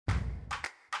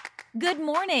Good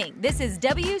morning. This is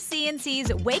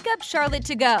WCNC's Wake Up Charlotte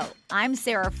to Go. I'm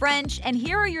Sarah French, and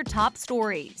here are your top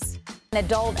stories. An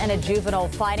adult and a juvenile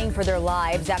fighting for their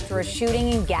lives after a shooting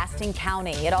in Gaston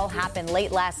County. It all happened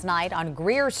late last night on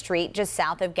Greer Street, just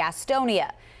south of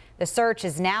Gastonia. The search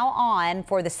is now on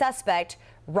for the suspect,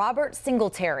 Robert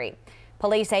Singletary.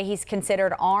 Police say he's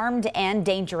considered armed and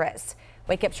dangerous.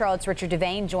 Wake Up Charlotte's Richard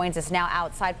Devane joins us now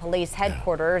outside police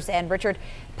headquarters. And Richard,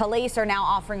 police are now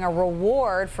offering a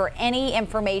reward for any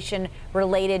information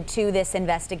related to this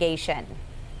investigation.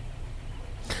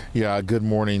 Yeah, good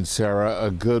morning, Sarah.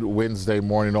 A good Wednesday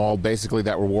morning all. Basically,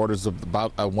 that reward is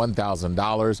about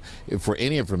 $1,000 for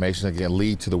any information that can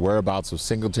lead to the whereabouts of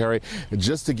Singletary. And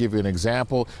just to give you an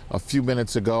example, a few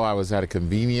minutes ago, I was at a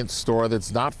convenience store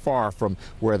that's not far from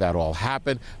where that all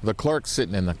happened. The clerk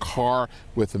sitting in the car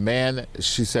with a man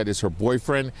she said is her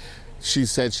boyfriend. She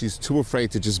said she's too afraid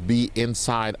to just be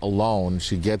inside alone.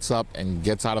 She gets up and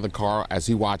gets out of the car as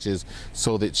he watches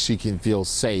so that she can feel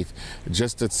safe.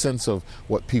 Just a sense of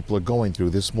what people are going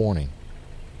through this morning.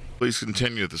 Police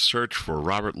continue the search for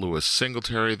Robert Louis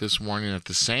Singletary this morning, at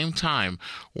the same time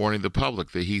warning the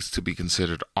public that he's to be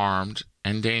considered armed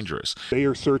and dangerous. They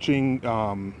are searching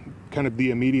kind of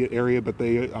the immediate area, but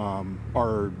they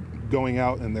are going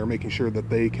out and they're making sure that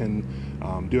they can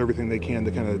do everything they can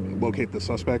to kind of locate the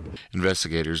suspect.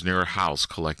 Investigators near a house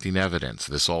collecting evidence.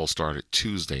 This all started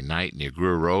Tuesday night near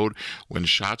Greer Road when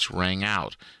shots rang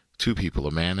out. Two people,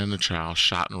 a man and a child,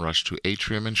 shot and rushed to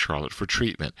Atrium in Charlotte for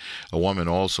treatment. A woman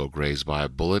also grazed by a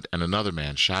bullet, and another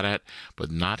man shot at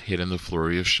but not hit in the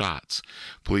flurry of shots.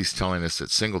 Police telling us that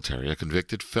Singletary, a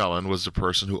convicted felon, was the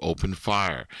person who opened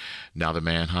fire. Now the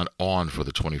manhunt on for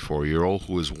the 24-year-old,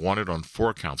 who is wanted on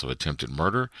 4 counts of attempted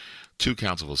murder, 2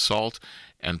 counts of assault,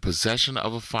 and possession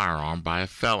of a firearm by a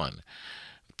felon.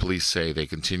 Police say they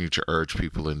continue to urge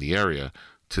people in the area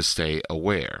to stay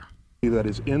aware. That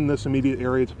is in this immediate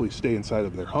area to please stay inside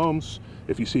of their homes.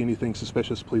 If you see anything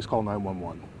suspicious, please call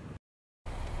 911.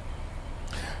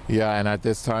 Yeah, and at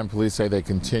this time, police say they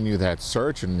continue that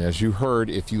search. And as you heard,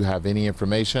 if you have any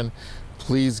information,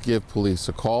 please give police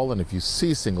a call. And if you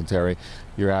see Singletary,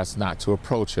 you're asked not to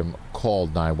approach him. Call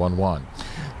 911.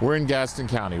 We're in Gaston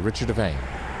County. Richard Devane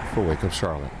for Wake Up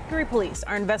Charlotte. Greer police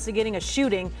are investigating a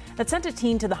shooting that sent a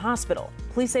teen to the hospital.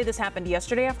 Police say this happened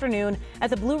yesterday afternoon at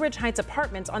the Blue Ridge Heights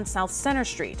apartments on South Center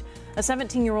Street. A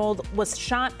 17-year-old was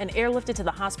shot and airlifted to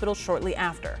the hospital shortly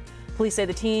after. Police say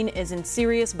the teen is in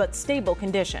serious but stable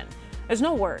condition. There's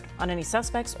no word on any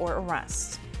suspects or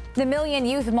arrests. The Million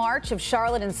Youth March of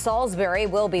Charlotte and Salisbury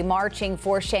will be marching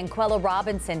for Shanquella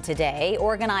Robinson today.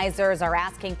 Organizers are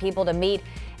asking people to meet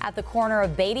at the corner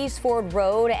of Beatties Ford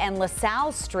Road and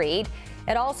LaSalle Street.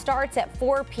 It all starts at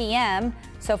 4 p.m.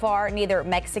 So far, neither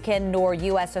Mexican nor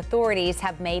U.S. authorities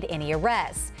have made any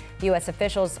arrests. U.S.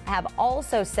 officials have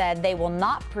also said they will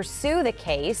not pursue the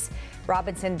case.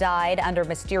 Robinson died under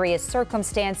mysterious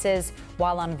circumstances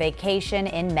while on vacation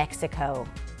in Mexico.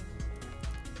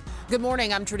 Good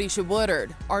morning, I'm Tradisha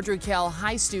Woodard. Ardrey Kell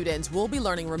High students will be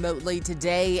learning remotely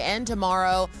today and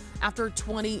tomorrow after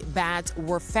 20 bats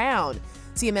were found.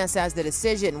 CMS says the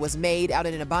decision was made out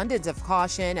in an abundance of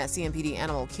caution as CMPD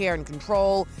Animal Care and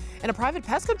Control and a private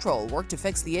pest control work to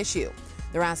fix the issue.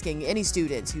 They're asking any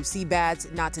students who see bats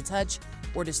not to touch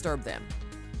or disturb them.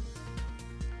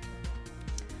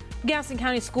 Gaston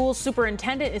County Schools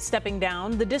Superintendent is stepping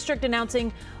down. The district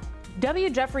announcing W.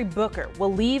 Jeffrey Booker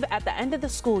will leave at the end of the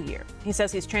school year. He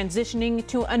says he's transitioning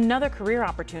to another career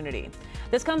opportunity.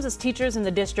 This comes as teachers in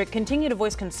the district continue to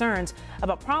voice concerns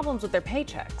about problems with their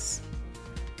paychecks.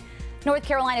 North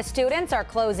Carolina students are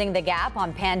closing the gap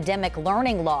on pandemic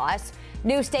learning loss.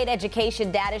 New state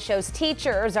education data shows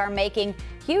teachers are making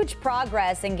huge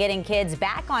progress in getting kids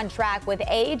back on track with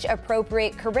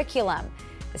age-appropriate curriculum.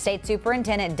 The state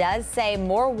superintendent does say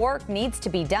more work needs to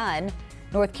be done.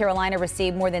 North Carolina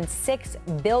received more than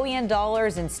 $6 billion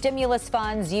in stimulus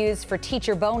funds used for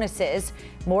teacher bonuses,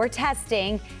 more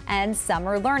testing, and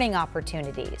summer learning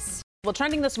opportunities. Well,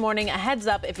 trending this morning, a heads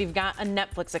up if you've got a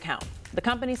Netflix account. The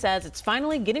company says it's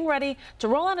finally getting ready to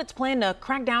roll out its plan to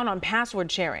crack down on password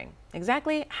sharing.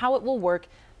 Exactly how it will work,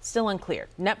 still unclear.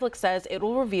 Netflix says it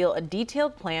will reveal a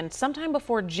detailed plan sometime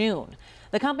before June.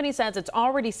 The company says it's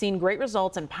already seen great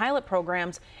results in pilot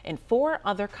programs in 4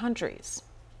 other countries.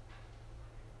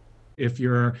 If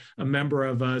you're a member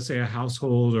of, say, a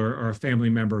household or a family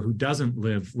member who doesn't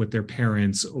live with their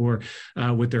parents or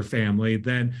with their family,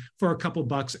 then for a couple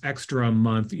bucks extra a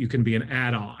month, you can be an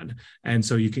add-on. And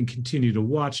so you can continue to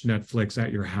watch Netflix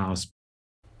at your house.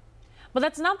 But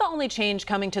that's not the only change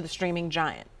coming to the streaming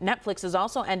giant. Netflix is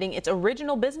also ending its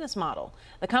original business model.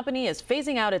 The company is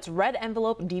phasing out its red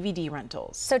envelope DVD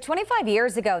rentals. So 25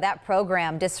 years ago, that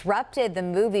program disrupted the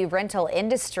movie rental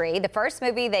industry. The first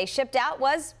movie they shipped out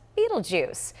was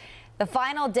Beetlejuice. The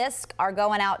final discs are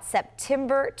going out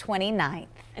September 29th.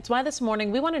 It's why this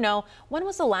morning we want to know, when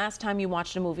was the last time you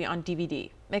watched a movie on DVD?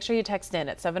 Make sure you text in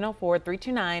at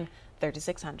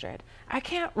 704-329-3600. I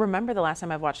can't remember the last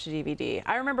time I've watched a DVD.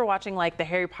 I remember watching like the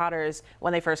Harry Potters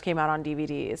when they first came out on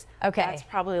DVDs. Okay. That's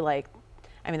probably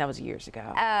that was years ago.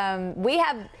 We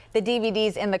have the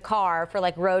DVDs in the car for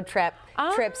like road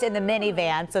trips in the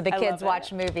minivan, so the kids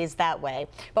watch movies that way.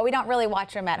 But we don't really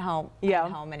watch them at home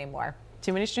anymore.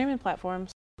 Too many streaming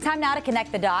platforms. Time now to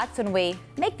connect the dots when we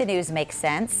make the news make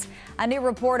sense. A new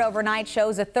report overnight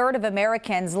shows a third of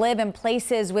Americans live in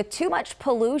places with too much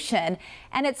pollution,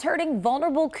 and it's hurting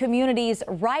vulnerable communities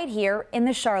right here in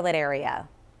the Charlotte area.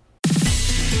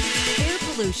 Air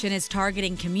pollution is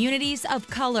targeting communities of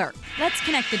color. Let's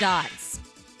connect the dots.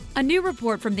 A new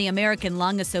report from the American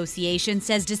Lung Association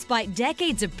says despite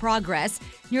decades of progress,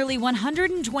 nearly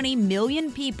 120 million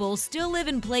people still live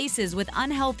in places with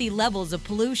unhealthy levels of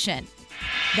pollution.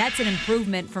 That's an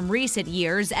improvement from recent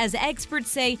years, as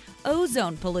experts say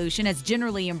ozone pollution has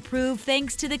generally improved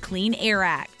thanks to the Clean Air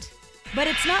Act. But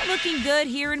it's not looking good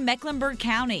here in Mecklenburg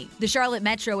County. The Charlotte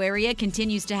metro area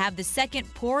continues to have the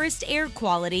second poorest air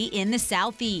quality in the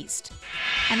Southeast.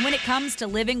 And when it comes to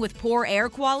living with poor air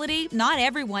quality, not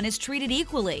everyone is treated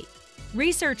equally.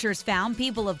 Researchers found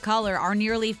people of color are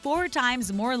nearly 4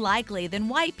 times more likely than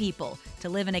white people to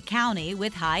live in a county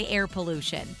with high air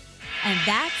pollution. And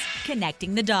that's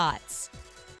connecting the dots.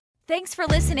 Thanks for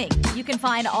listening. You can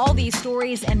find all these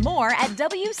stories and more at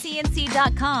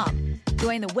WCNC.com.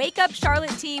 Join the Wake Up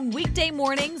Charlotte team weekday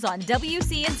mornings on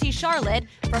WCNC Charlotte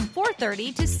from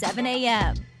 4:30 to 7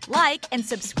 a.m. Like and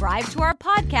subscribe to our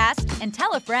podcast and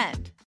tell a friend.